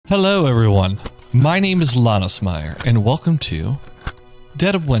Hello everyone, my name is Lanosmire and welcome to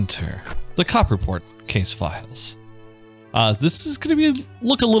Dead of Winter, the Cop Report case files. This is going to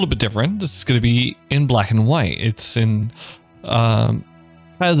look a little bit different. This is going to be in black and white. It's in kind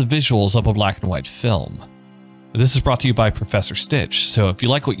of the visuals of a black and white film. This is brought to you by Professor Stitch, so if you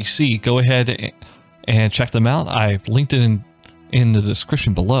like what you see, go ahead and check them out. I've linked it in the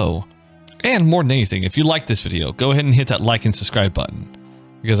description below. And more than anything, if you like this video, go ahead and hit that like and subscribe button,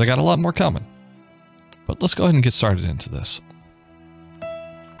 because I got a lot more coming. But let's go ahead and get started into this.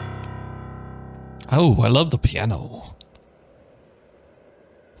 Oh, I love the piano.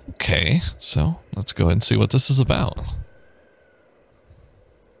 Okay, so let's go ahead and see what this is about.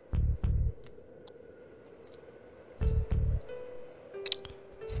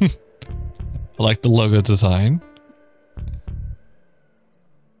 I like the logo design.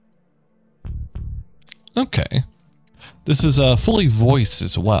 Okay. This is fully voiced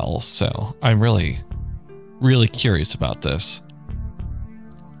as well, so I'm really curious about this.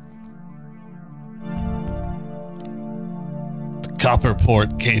 The Cop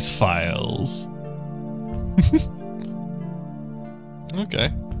Report case files.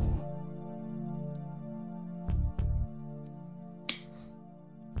 Okay.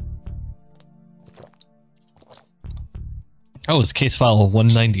 Oh, it's case file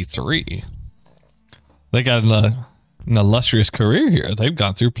 193. They got an illustrious career here. They've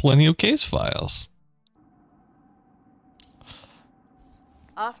gone through plenty of case files.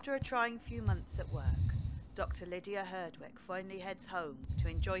 After a trying few months at work, Dr. Lydia Herdwick finally heads home to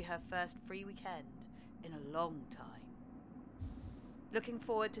enjoy her first free weekend in a long time. Looking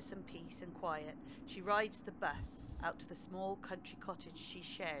forward to some peace and quiet, she rides the bus out to the small country cottage she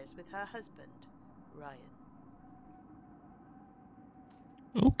shares with her husband, Ryan.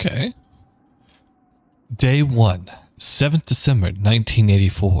 Okay. Day 1, 7th December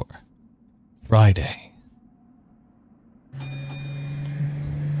 1984. Friday.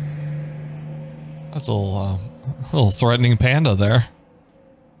 That's a little threatening panda there.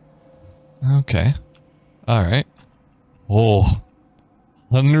 Okay. Alright. Oh.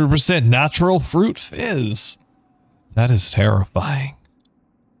 100% natural fruit fizz. That is terrifying.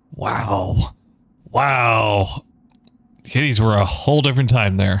 Wow. Wow. Kitties were a whole different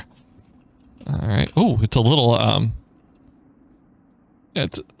time there. Alright. Oh, it's a little,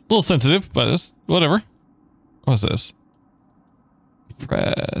 it's a little sensitive, but it's whatever. What's this?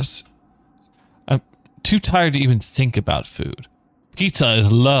 Press. I'm too tired to even think about food. Pizza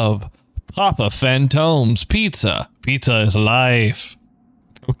is love. Papa Phantoms. Pizza. Pizza is life.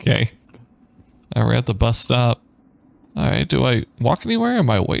 Okay. Now we're at the bus stop. Alright, do I walk anywhere? Am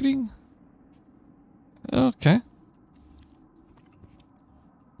I waiting? Okay.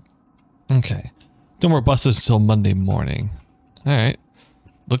 Okay. No more buses until Monday morning. Alright.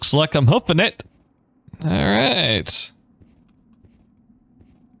 Looks like I'm hoofing it. Alright.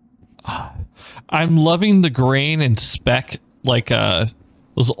 I'm loving the grain and speck, like those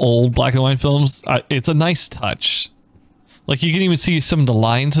old black and white films. It's a nice touch. Like, you can even see some of the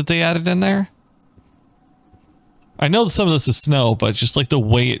lines that they added in there. I know some of this is snow, but just like the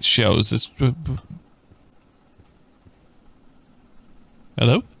way it shows. It's...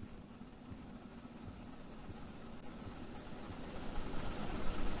 Hello?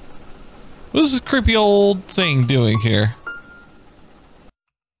 What is this creepy old thing doing here?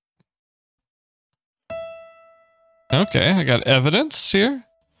 Okay, I got evidence here.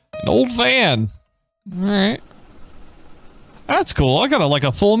 An old van. Alright. That's cool. I got like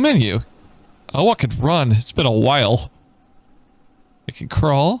a full menu. Oh, I could run. It's been a while. I can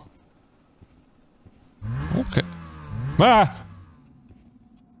crawl. Okay. Ah!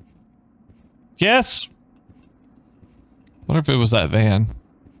 Yes! What if it was that van?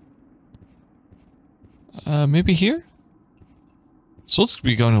 Maybe here? So let's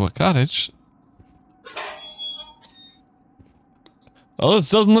be going to a cottage. Oh, this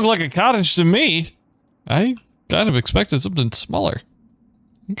doesn't look like a cottage to me. I kind of expected something smaller.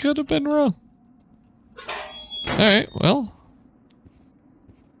 Could have been wrong. Alright, well.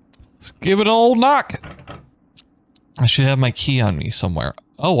 Let's give it an old knock. I should have my key on me somewhere.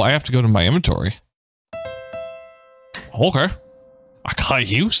 Oh, I have to go to my inventory. Okay. I can't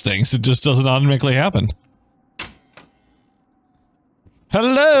use things. It just doesn't automatically happen.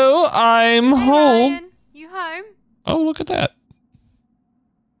 Hello, I'm home. Ryan, you home? Oh, look at that.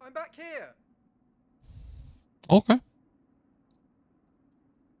 I'm back here. Okay.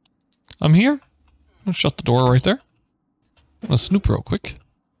 I'm here. I'll shut the door right there. I'm gonna snoop real quick.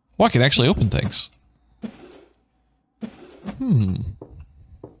 Oh, I can actually open things.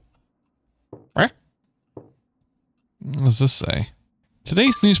 What does this say?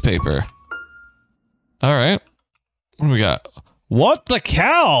 Today's newspaper. All right. What do we got? What the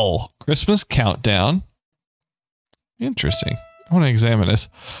cow? Christmas countdown. Interesting. I want to examine this.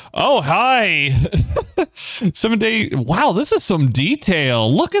 Oh, hi. 7 day. Wow, this is some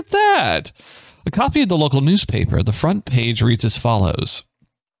detail. Look at that. A copy of the local newspaper. The front page reads as follows.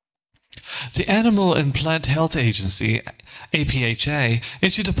 The Animal and Plant Health Agency, APHA,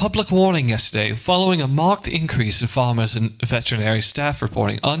 issued a public warning yesterday following a marked increase in farmers and veterinary staff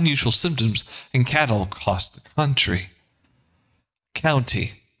reporting unusual symptoms in cattle across the country.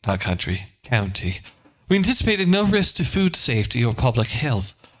 County, not country, county. We anticipated no risk to food safety or public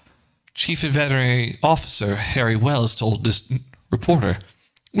health. Chief Veterinary Officer Harry Wells told this reporter,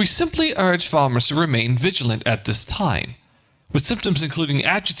 "We simply urge farmers to remain vigilant at this time, with symptoms including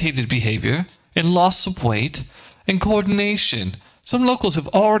agitated behavior and loss of weight and coordination. Some locals have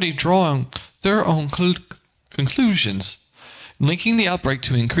already drawn their own conclusions, linking the outbreak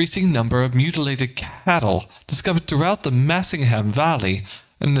to an increasing number of mutilated cattle discovered throughout the Massingham Valley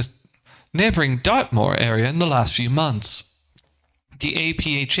and the neighboring Dartmoor area in the last few months. The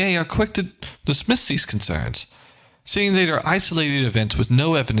APHA are quick to dismiss these concerns, saying they are isolated events with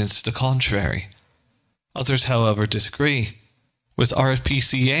no evidence to the contrary. Others, however, disagree, with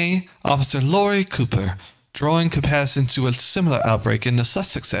RSPCA Officer Laurie Cooper drawing comparisons to a similar outbreak in the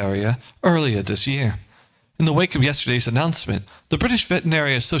Sussex area earlier this year. In the wake of yesterday's announcement, the British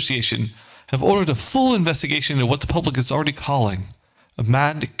Veterinary Association have ordered a full investigation into what the public is already calling a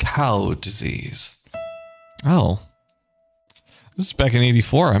mad cow disease." Oh. This is back in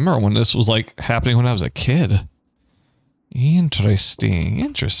 84. I remember when this was like happening when I was a kid. Interesting.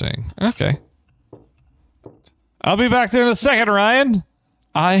 Interesting. Okay. I'll be back there in a second, Ryan.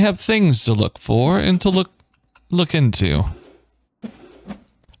 I have things to look for and to look into.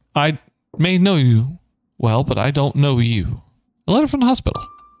 I may know you well, but I don't know you. A letter from the hospital.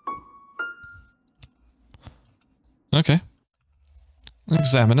 Okay.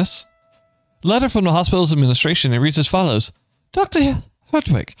 Examine this. Letter from the hospital's administration. It reads as follows. Dr.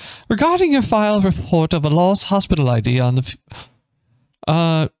 Herdwick, regarding your file report of a lost hospital ID on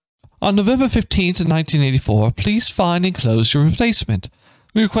November 15th, 1984, please find and enclose your replacement.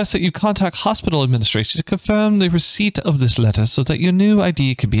 We request that you contact hospital administration to confirm the receipt of this letter so that your new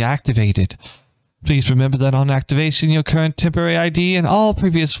ID can be activated. Please remember that on activation, your current temporary ID and all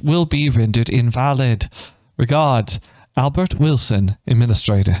previous will be rendered invalid. Regards, Albert Wilson,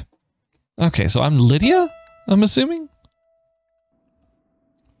 Administrator. Okay, so I'm Lydia, I'm assuming?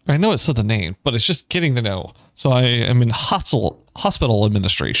 I know it said the name, but it's just getting to know. So I am in hospital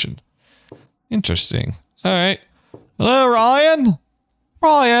administration. Interesting. All right. Hello, Ryan?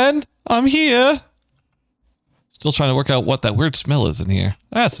 Ryan, I'm here. Still trying to work out what that weird smell is in here.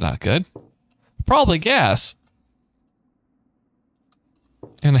 That's not good. Probably gas.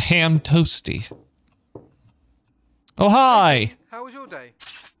 And a ham toasty. Oh, hi. How was your day?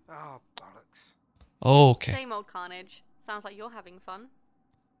 Oh, bollocks. Okay. Same old carnage. Sounds like you're having fun.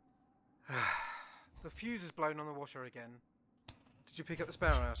 The fuse is blown on the washer again. Did you pick up the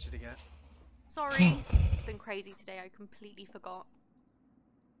spare I asked you to get? Sorry. It's been crazy today. I completely forgot.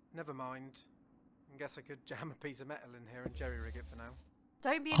 Never mind. I guess I could jam a piece of metal in here and jerry-rig it for now.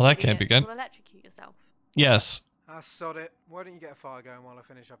 Don't be Oh, that can't be good. You'll electrocute yourself. Yes. Sod it. Why don't you get a fire going while I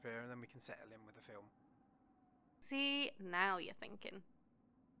finish up here and then we can settle in with the film. See, now you're thinking.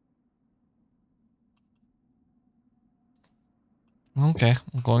 Okay,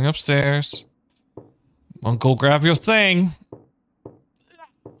 I'm going upstairs. I'll go grab your thing.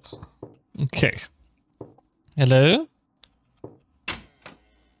 Okay. Hello?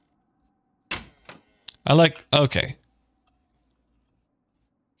 Okay.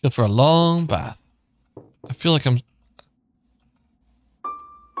 Go for a long bath. I feel like I'm...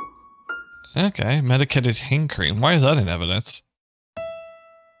 Okay, medicated hand cream. Why is that in evidence?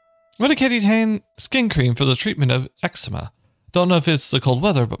 Medicated hand skin cream for the treatment of eczema. Don't know if it's the cold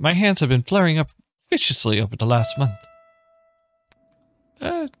weather, but my hands have been flaring up viciously over the last month.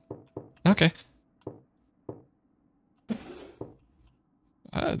 Okay.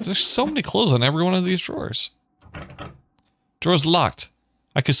 There's so many clothes on every one of these drawers. Drawer's locked.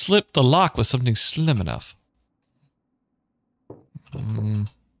 I could slip the lock with something slim enough.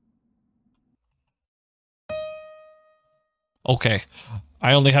 Okay.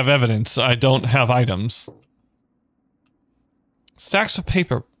 I only have evidence. I don't have items. Stacks of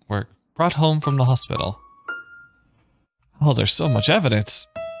paperwork brought home from the hospital. Oh, there's so much evidence.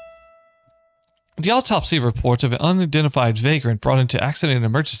 The autopsy report of an unidentified vagrant brought into accident and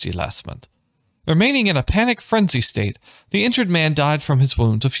emergency last month. Remaining in a panic frenzy state, the injured man died from his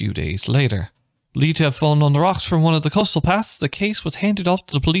wounds a few days later. Lydia phoned on the rocks from one of the coastal paths. The case was handed off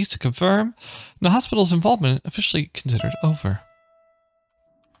to the police to confirm, and the hospital's involvement officially considered over.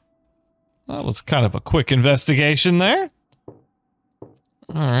 That was kind of a quick investigation there.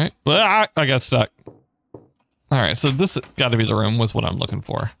 Alright. Well, I got stuck. Alright, so this got to be the room was what I'm looking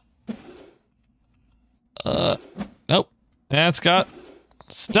for. Nope. That's got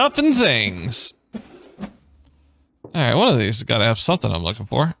stuff and things. Alright, one of these has got to have something I'm looking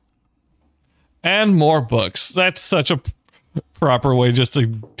for. And more books. That's such a proper way just to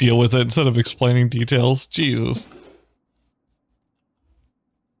deal with it instead of explaining details. Jesus.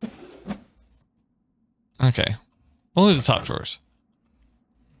 Okay. Only the top drawers.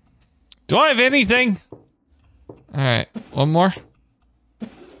 Do I have anything? Alright. One more?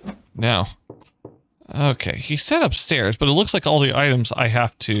 No. Okay. He said upstairs, but it looks like all the items I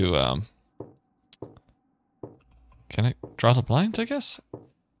have to, Can I draw the blinds, I guess?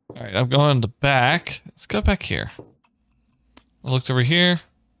 Alright, I'm going to the back. Let's go back here. I looked over here.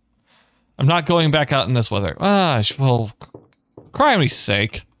 I'm not going back out in this weather. Well, crimey's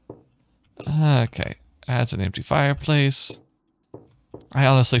sake. Okay. Adds an empty fireplace. I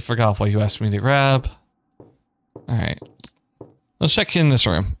honestly forgot what you asked me to grab. Alright. Let's check in this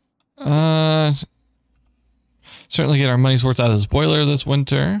room. Certainly get our money's worth out of this boiler this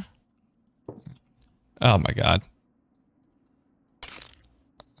winter. Oh my god.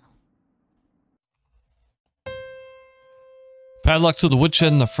 Padlock to the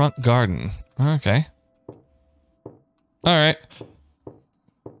woodshed in the front garden. Okay. Alright.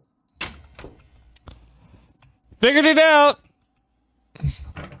 Figured it out!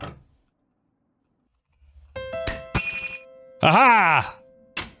 Aha!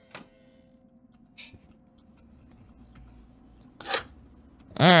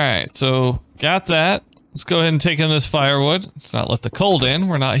 Alright, so got that. Let's go ahead and take in this firewood. Let's not let the cold in.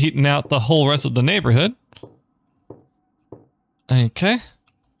 We're not heating out the whole rest of the neighborhood. Okay.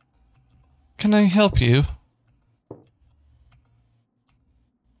 Can I help you?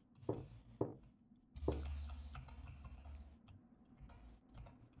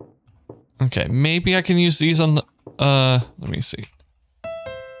 Okay, maybe I can use these on the, let me see.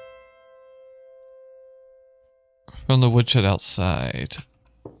 From the woodshed outside.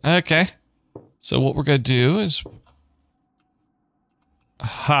 Okay. So what we're gonna do is...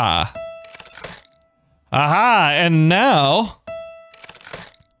 Aha. Aha, and now...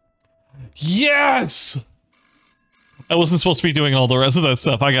 Yes! I wasn't supposed to be doing all the rest of that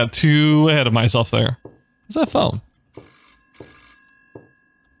stuff. I got too ahead of myself there. What's that phone?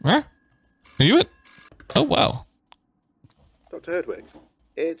 Where? Are you it? Oh, wow. Dr. Herdwick,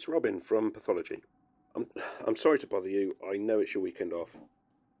 it's Robin from Pathology. I'm sorry to bother you. I know it's your weekend off.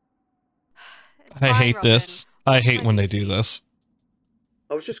 I hate this. I hate when they do this.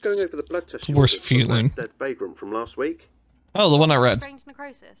 I was just going over the blood test. It's the worst feeling. Dead vagrant from last week. Oh, the one I read. Strange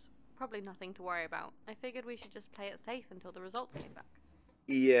necrosis. Probably nothing to worry about. I figured we should just play it safe until the results came back.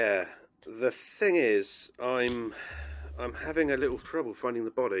 Yeah. The thing is, I'm having a little trouble finding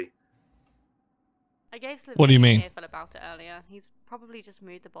the body. I gave Sliv What do you mean? a earful about it earlier. He's probably just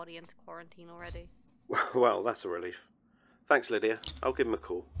moved the body into quarantine already. Well, that's a relief. Thanks, Lydia. I'll give him a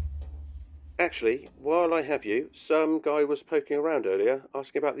call. Actually, while I have you, some guy was poking around earlier,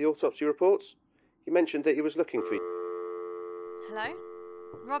 asking about the autopsy reports. He mentioned that he was looking for you. Hello?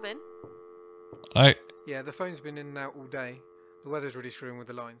 Robin? Yeah, the phone's been in and out all day. The weather's really screwing with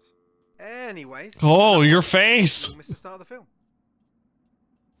the lines. Anyways. Oh, your face! You missed the start of the film.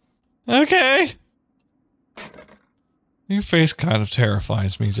 Okay. Your face kind of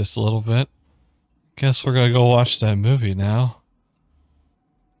terrifies me just a little bit. Guess we're gonna go watch that movie now.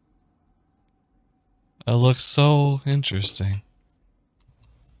 That looks so interesting.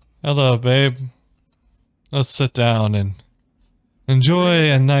 Hello, babe. Let's sit down and enjoy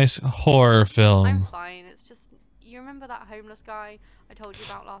a nice horror film. I'm fine. It's just, you remember that homeless guy I told you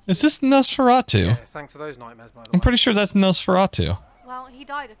about last week? Is this Nosferatu? Yeah, thanks for those nightmares, by the way. I'm pretty sure that's Nosferatu. Well, he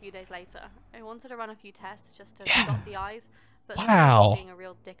died a few days later. I wanted to run a few tests just to stop the eyes, but Wow. someone was being a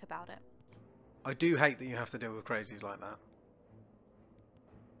real dick about it. I do hate that you have to deal with crazies like that.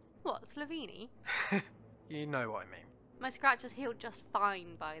 What, Sloveni? You know what I mean. My scratches healed just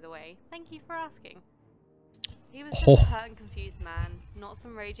fine, by the way. Thank you for asking. He was Oh. just a hurt and confused man, not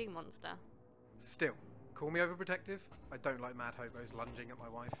some raging monster. Still, call me overprotective. I don't like mad hobos lunging at my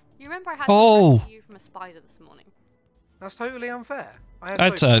wife. You remember I had Oh. to rescue you from a spider this morning? That's totally unfair. I had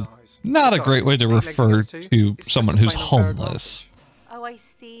That's soap in my eyes. not a Besides, great way to being refer negligent too, to it's just someone a who's plain unfair homeless. Oh, I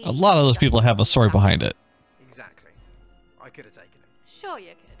see. A lot of those people have a story behind it. Exactly. I could have taken it. Sure you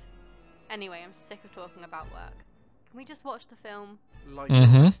could. Anyway, I'm sick of talking about work. Can we just watch the film? Like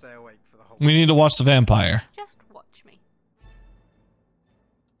stay awake for the whole We need to watch the vampire. Just watch me.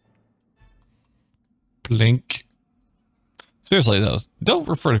 Blink. Seriously though, don't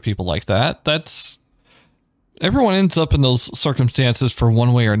refer to people like that. That's... Everyone ends up in those circumstances for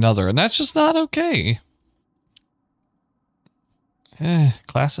one way or another, and that's just not okay.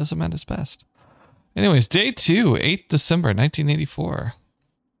 Classism at its best. Anyways, day 2, 8th December, 1984.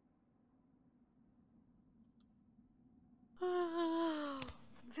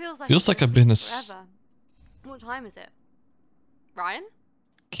 Feels like I've been forever. What time is it? Ryan?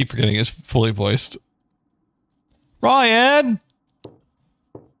 Keep forgetting it's fully voiced. Ryan!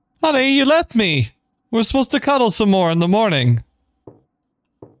 Honey, you left me. We're supposed to cuddle some more in the morning.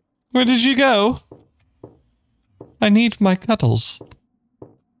 Where did you go? I need my cuddles.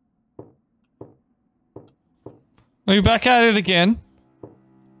 Are you back at it again?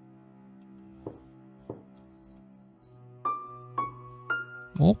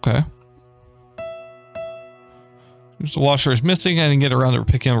 Okay. The washer is missing. I didn't get around to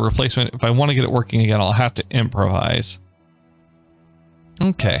picking up a replacement. If I want to get it working again, I'll have to improvise.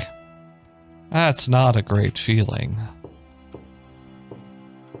 Okay. That's not a great feeling.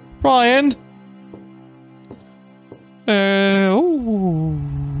 Ryan! Oh,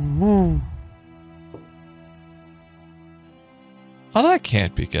 that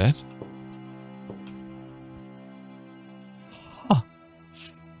can't be good. Huh.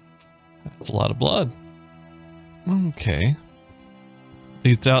 That's a lot of blood. Okay.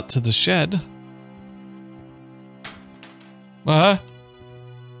 Leads out to the shed.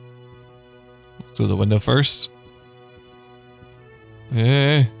 Through the window first.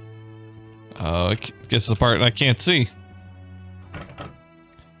 Oh, it gets to the part I can't see.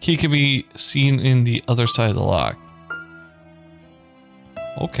 Key can be seen in the other side of the lock.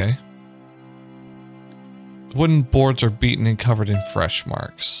 Okay. Wooden boards are beaten and covered in fresh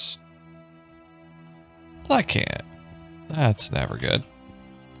marks. I can't. That's never good.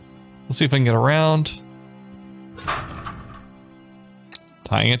 Let's see if I can get around.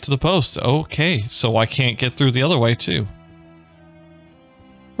 Tying it to the post. Okay, so I can't get through the other way too.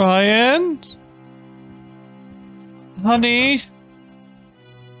 Ryan? Honey?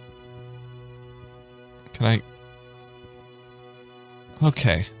 Can I...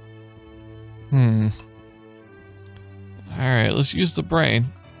 Okay. Alright, let's use the brain.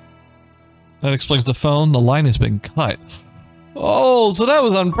 That explains the phone. The line has been cut. Oh, so that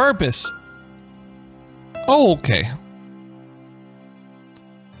was on purpose. Oh, okay.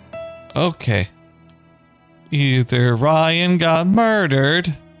 Okay. Either Ryan got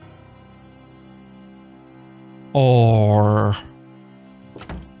murdered, or...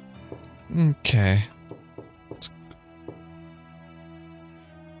 Okay.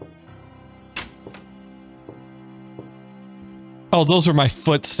 Oh, those are my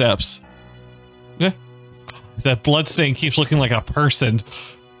footsteps. Yeah. That bloodstain keeps looking like a person.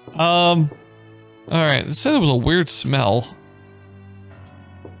 Alright, it said it was a weird smell.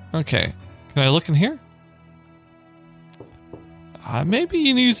 Okay. Can I look in here? Maybe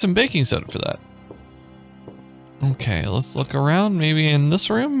you need some baking soda for that. Okay, let's look around. Maybe in this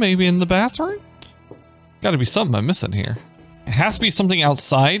room? Maybe in the bathroom? Gotta be something I'm missing here. It has to be something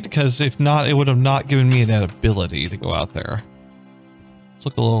outside, because if not, it would have not given me that ability to go out there. Let's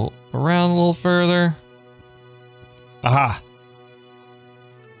look a little around a little further. Aha!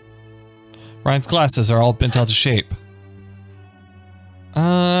 Ryan's glasses are all bent out of shape.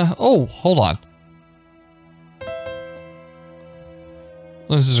 Oh, hold on.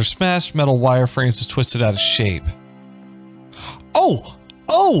 Lenses are smashed, metal wire frames is twisted out of shape. Oh!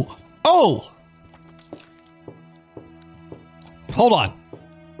 Oh! Oh! Hold on.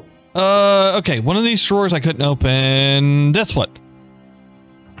 Okay, one of these drawers I couldn't open. This one.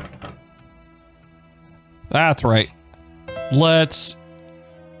 That's right. Let's...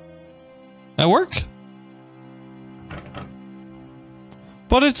 That work?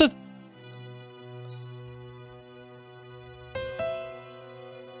 But it's a...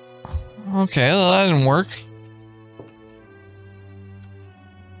 Okay, well, that didn't work.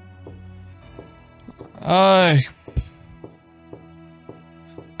 I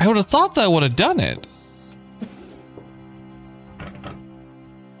would have thought that would have done it.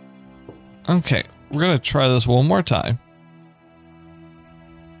 Okay, we're gonna try this one more time.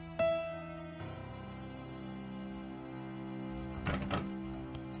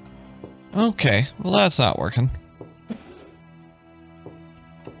 Okay, well that's not working.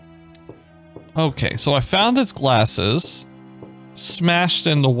 Okay, so I found its glasses, smashed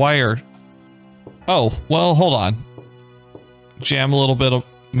in the wire. Oh, well, hold on. Jam a little bit of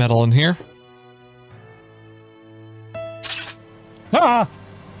metal in here. Ah!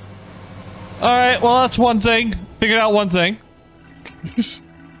 Alright, well, that's one thing. Figured out one thing.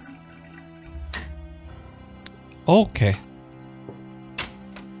 Okay.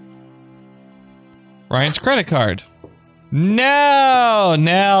 Ryan's credit card. No!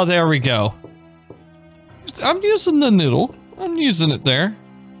 Now, there we go. I'm using the noodle. I'm using it there.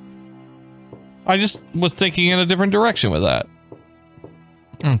 I just was thinking in a different direction with that.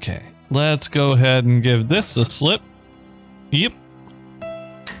 Okay. Let's go ahead and give this a slip. Yep.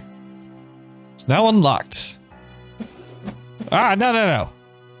 It's now unlocked. Ah, no.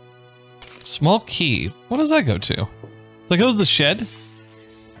 Small key. What does that go to? Does that go to the shed?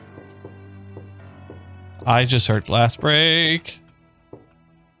 I just heard glass break.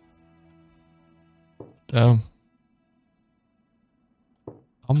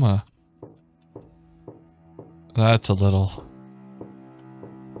 That's a little...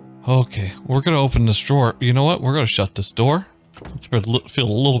 Okay, we're gonna open this drawer. You know what? We're gonna shut this door. Feel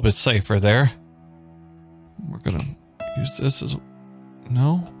a little bit safer there. We're gonna use this as...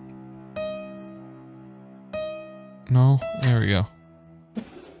 No? No? There we go.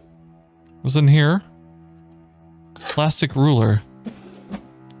 What's in here? Plastic ruler.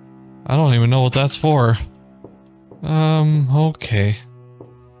 I don't even know what that's for. Okay.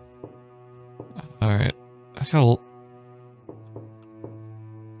 Alright. I gotta...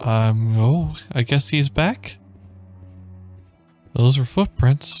 oh, I guess he's back? Those are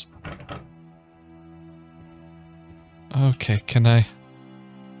footprints. Okay, can I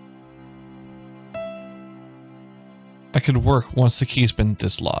could work once the key's been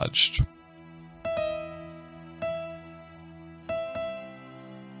dislodged.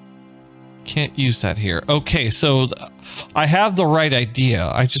 Can't use that here. Okay, so I have the right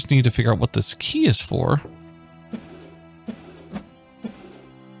idea. I just need to figure out what this key is for.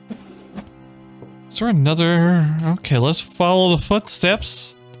 Is there another... Okay, let's follow the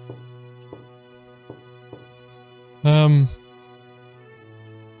footsteps.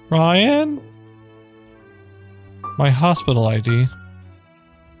 Ryan? My hospital ID.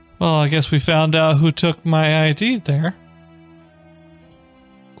 Well, I guess we found out who took my ID there.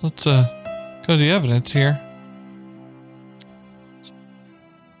 Let's, go to the evidence here.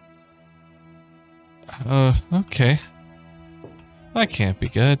 Okay. That can't be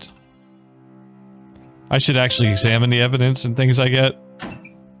good. I should actually examine the evidence and things I get.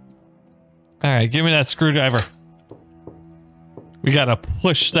 Alright, give me that screwdriver. We gotta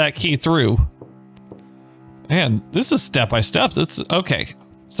push that key through. Man, this is step by step. That's okay.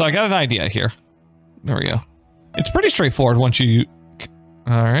 So I got an idea here. There we go. It's pretty straightforward once you...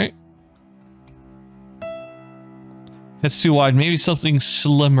 Alright. That's too wide. Maybe something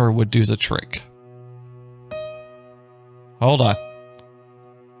slimmer would do the trick. Hold on.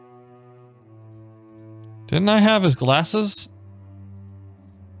 Didn't I have his glasses?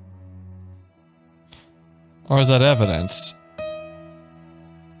 Or is that evidence?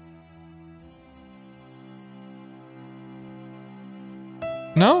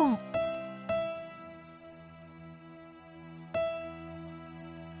 No?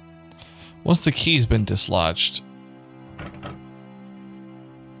 Once the key's been dislodged.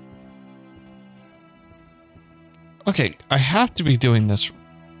 Okay, I have to be doing this.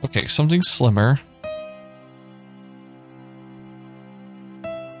 Okay, something slimmer.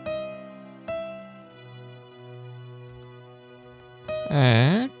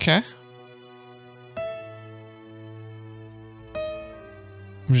 Okay.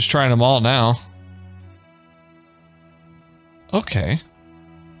 I'm just trying them all now. Okay.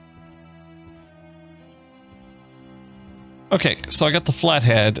 Okay, so I got the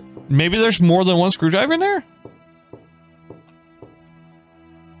flathead. Maybe there's more than one screwdriver in there?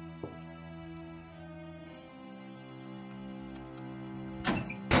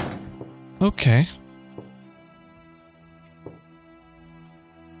 Okay.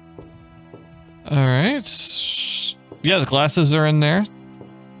 Alright. Yeah, the glasses are in there.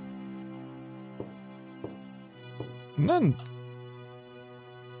 None.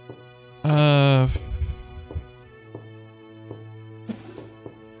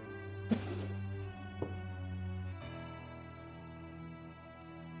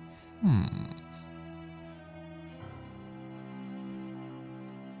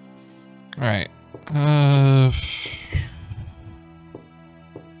 Alright. Alright.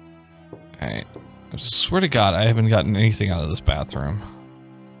 I swear to God, I haven't gotten anything out of this bathroom.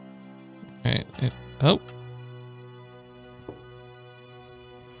 Alright. Oh.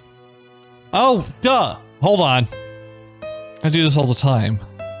 Oh, duh! Hold on. I do this all the time.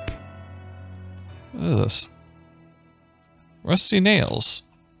 What is this? Rusty nails.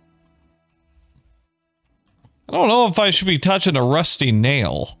 I don't know if I should be touching a rusty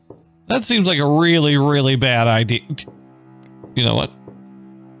nail. That seems like a really, really bad idea. You know what?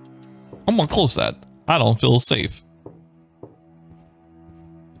 I'm gonna close that. I don't feel safe.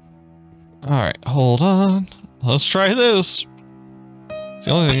 Alright, hold on. Let's try this. It's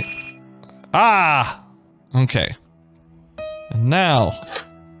the only thing. Ah! Okay. And now.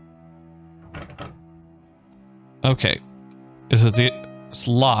 Okay. Is it the... It's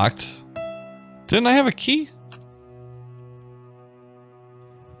locked. Didn't I have a key?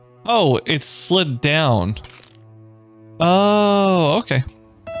 Oh, it slid down. Oh, okay.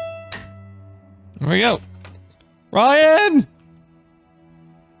 There we go. Ryan!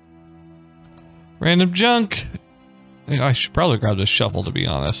 Random junk. I should probably grab this shovel, to be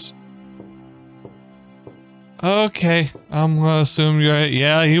honest. Okay, I'm gonna assume you're...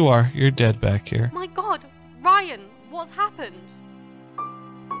 Yeah, you are. You're dead back here. My god, Ryan, what's happened?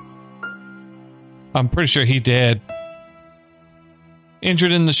 I'm pretty sure he did.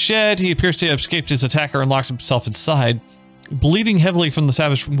 Injured in the shed, he appears to have escaped his attacker and locked himself inside. Bleeding heavily from the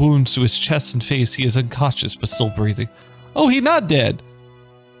savage wounds to his chest and face, he is unconscious but still breathing. Oh, he's not dead.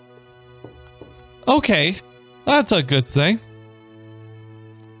 Okay, that's a good thing.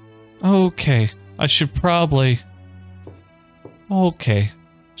 Okay, I should probably... Okay.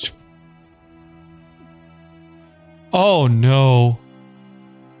 Oh no.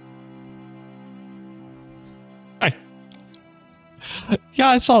 Yeah,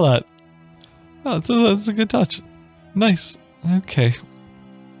 I saw that. Oh, that's a good touch. Nice. Okay.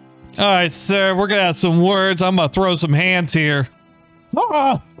 Alright, sir, we're gonna have some words. I'm gonna throw some hands here.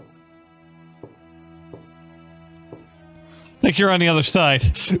 Ah! I think you're on the other side.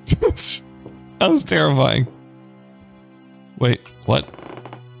 That was terrifying. Wait, what?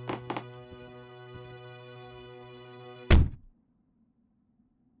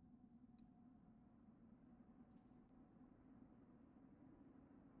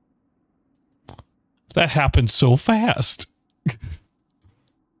 That happened so fast.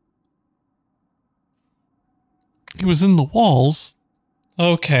 He was in the walls.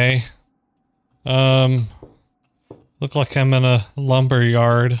 Okay. Look like I'm in a lumber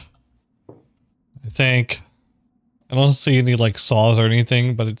yard. I think. I don't see any like saws or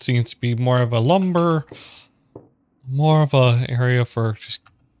anything, but it seems to be more of a lumber. More of a area for just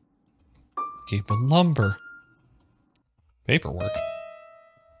keeping lumber. Paperwork.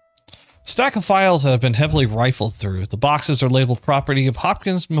 Stack of files that have been heavily rifled through. The boxes are labeled property of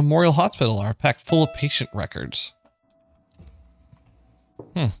Hopkins Memorial Hospital and are packed full of patient records.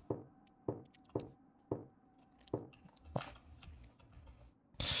 An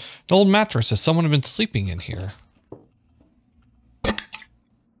old mattress. Has someone been sleeping in here?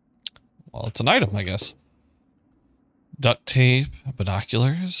 Well, it's an item, I guess. Duct tape,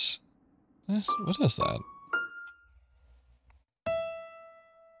 binoculars. What is that?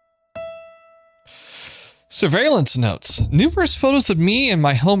 Surveillance notes. Numerous photos of me and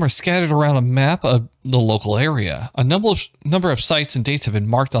my home are scattered around a map of the local area. A number of sites and dates have been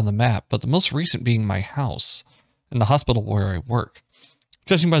marked on the map, but the most recent being my house and the hospital where I work.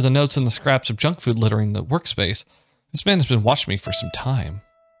 Judging by the notes and the scraps of junk food littering the workspace, this man has been watching me for some time.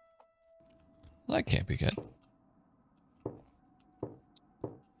 Well, that can't be good.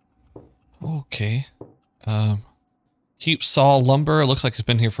 Okay. Heap saw lumber. It looks like it's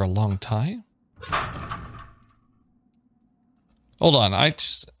been here for a long time. Hold on, I've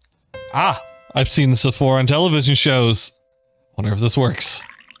seen this before on television shows. Wonder if this works.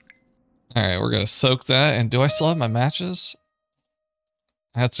 Alright, we're gonna soak that, and do I still have my matches?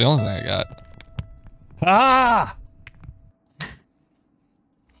 That's the only thing I got. Ah!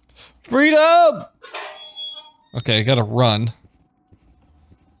 Freedom! Okay, I gotta run.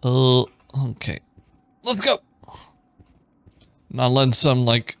 Okay. Let's go! Not letting some,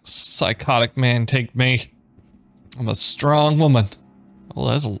 like, psychotic man take me. I'm a strong woman. Oh,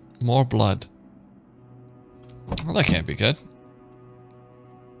 there's more blood. Well, that can't be good.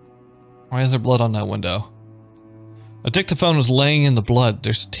 Why is there blood on that window? A dictaphone was laying in the blood.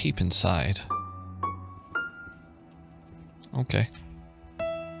 There's tape inside. Okay.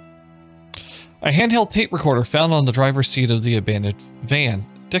 A handheld tape recorder found on the driver's seat of the abandoned van.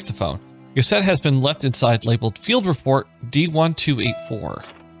 Dictaphone. A cassette has been left inside labeled Field Report D1284.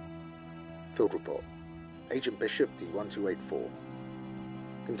 Field Report. Agent Bishop D1284.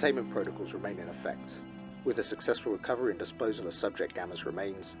 Containment protocols remain in effect. With a successful recovery and disposal of Subject Gamma's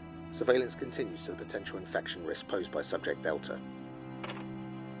remains, surveillance continues to the potential infection risk posed by Subject Delta.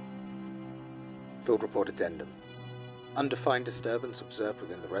 Field Report Addendum. Undefined disturbance observed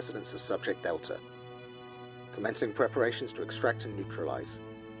within the residence of Subject Delta. Commencing preparations to extract and neutralize.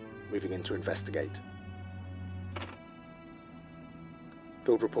 Moving in to investigate.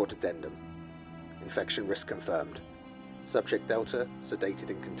 Field report addendum. Infection risk confirmed. Subject Delta, sedated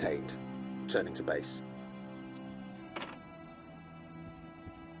and contained. Returning to base.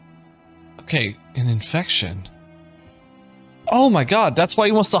 Okay, an infection. Oh my god, that's why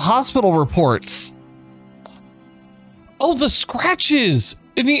he wants the hospital reports. Oh, the scratches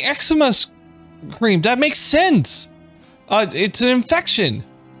in the eczema cream. That makes sense. It's an infection.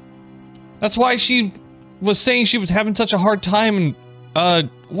 That's why she was saying she was having such a hard time. And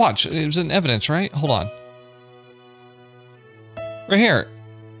watch, it was in evidence, right? Hold on. Right here.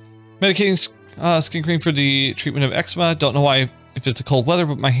 Medicating skin cream for the treatment of eczema. Don't know why, if it's a cold weather,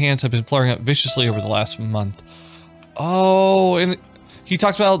 but my hands have been flaring up viciously over the last month. Oh, and he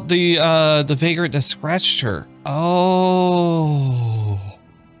talked about the vagrant that scratched her. Oh.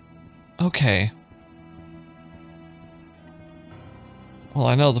 Okay. Well,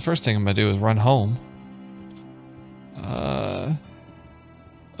 I know the first thing I'm gonna do is run home.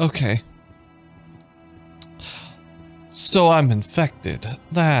 Okay. So I'm infected.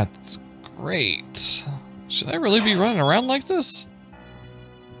 That's great. Should I really be running around like this?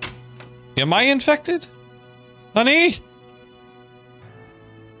 Am I infected? Honey?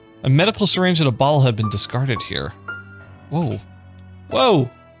 A medical syringe and a bottle have been discarded here. Whoa. Whoa!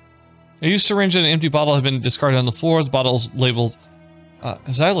 A used syringe and an empty bottle have been discarded on the floor. The bottle's labeled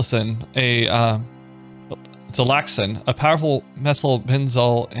xylithin, it's a laxin, a powerful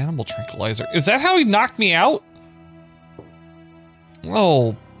methylbenzol animal tranquilizer. Is that how he knocked me out?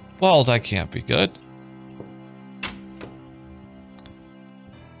 Oh, well, that can't be good.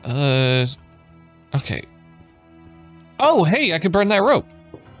 Okay. Oh, hey, I can burn that rope.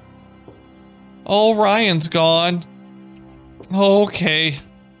 Oh, Ryan's gone. Okay.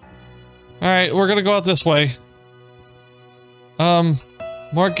 Alright, we're gonna go out this way.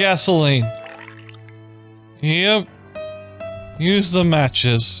 More gasoline. Yep. Use the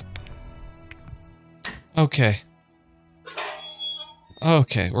matches. Okay.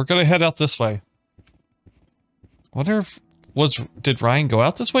 Okay, we're gonna head out this way. Wonder if did Ryan go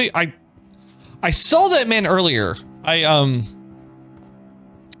out this way? I saw that man earlier.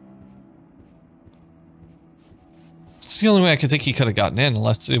 It's the only way I could think he could have gotten in,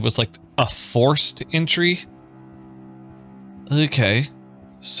 unless it was like a forced entry. Okay.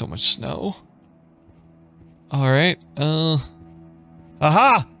 So much snow. Alright,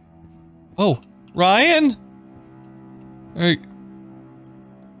 aha! Oh, Ryan? Alright.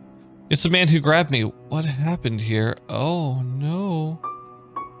 It's the man who grabbed me. What happened here? Oh, no.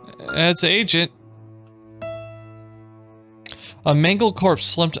 That's Agent. A mangled corpse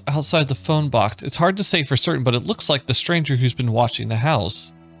slumped outside the phone box. It's hard to say for certain, but it looks like the stranger who's been watching the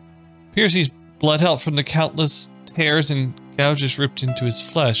house. Appears he's bled out from the countless tears and gouges ripped into his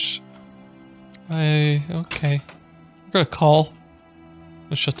flesh. Okay. We're gonna call.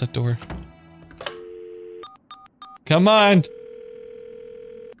 Let's shut that door. Come on!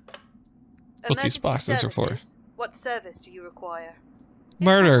 What these boxes are for. What service do you require?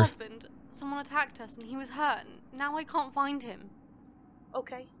 Murder. My husband. Someone attacked us and he was hurt. Now I can't find him.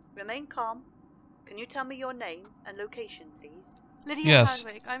 Okay, remain calm. Can you tell me your name and location, please? Lydia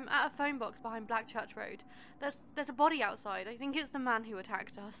Herdwick. I'm at a phone box behind Blackchurch Road. There's a body outside. I think it's the man who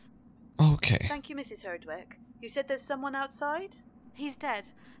attacked us. Okay. Thank you, Mrs. Herdwick. You said there's someone outside? He's dead.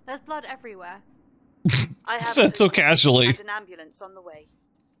 There's blood everywhere. I have said so casually. an ambulance on the way.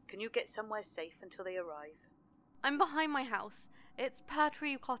 Can you get somewhere safe until they arrive? I'm behind my house. It's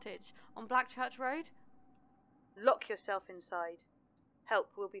Pertree Cottage on Blackchurch Road. Lock yourself inside. Help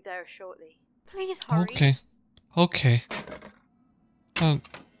will be there shortly. Please hurry. Okay. Okay.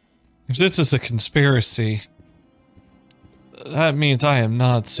 If this is a conspiracy, that means I am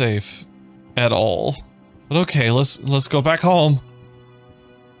not safe at all. But okay, let's go back home.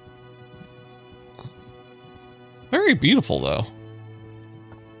 It's very beautiful though.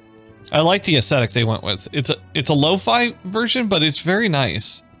 I like the aesthetic they went with. It's a lo-fi version, but it's very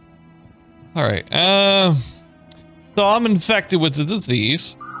nice. All right. So I'm infected with the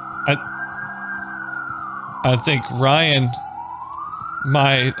disease. I think Ryan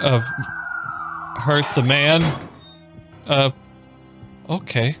might have hurt the man.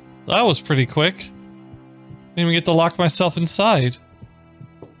 Okay. That was pretty quick. Didn't even get to lock myself inside.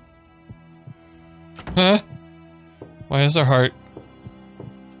 Huh? Why is our heart?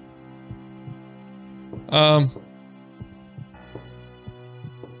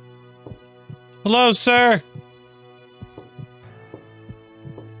 Hello, sir.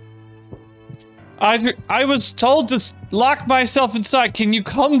 I was told to lock myself inside. Can you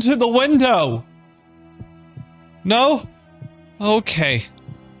come to the window? No? Okay.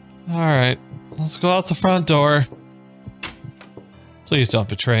 Alright. Let's go out the front door. Please don't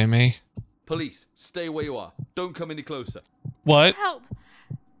betray me. Police, stay where you are. Don't come any closer. What? Help!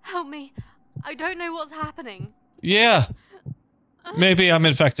 Help me! I don't know what's happening. Yeah. Maybe I'm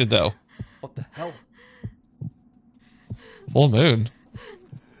infected though. What the hell? Full moon.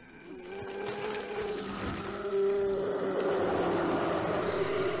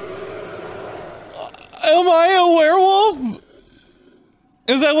 Am I a werewolf?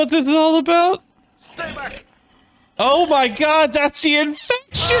 Is that what this is all about? Stay back! Oh my god, that's the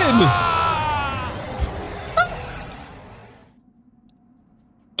infection!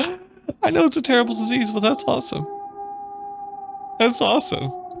 I know it's a terrible disease, but that's awesome. That's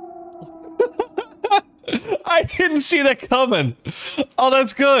awesome. I didn't see that coming. Oh,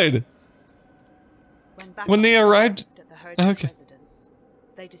 that's good. When they arrived at the Herdwick residence,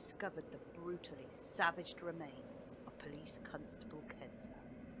 they discovered the brutally savaged remains of Police Constable Kessler.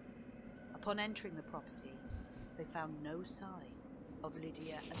 Upon entering the property, they found no sign of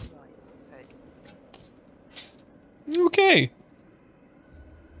Lydia and Ryan Herdwick. Okay.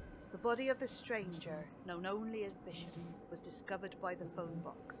 The body of the stranger, known only as Bishop, was discovered by the phone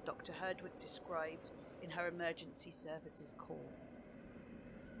box Dr. Herdwick described in her emergency services call.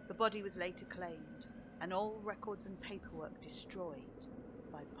 The body was later claimed, and all records and paperwork destroyed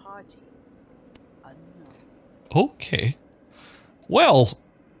by parties unknown. Okay. Well.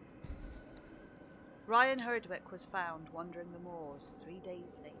 Ryan Herdwick was found wandering the moors 3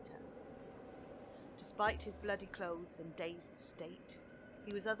 days later. Despite his bloody clothes and dazed state,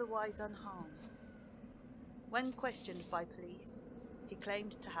 he was otherwise unharmed. When questioned by police, he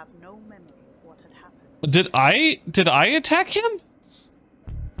claimed to have no memory of what had happened. Did I attack him?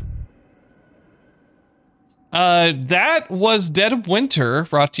 That was Dead of Winter,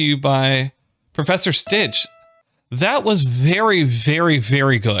 brought to you by Professor Stitch. That was very, very,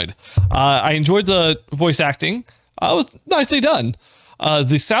 very good. I enjoyed the voice acting. It was nicely done. The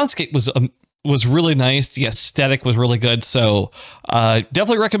soundscape was really nice. The aesthetic was really good. So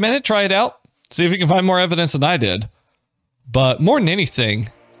definitely recommend it. Try it out. See if you can find more evidence than I did. But more than anything,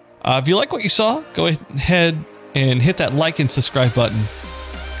 if you like what you saw, go ahead and hit that like and subscribe button.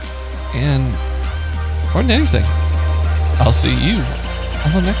 And more than anything, I'll see you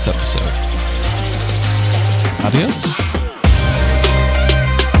on the next episode. Adios.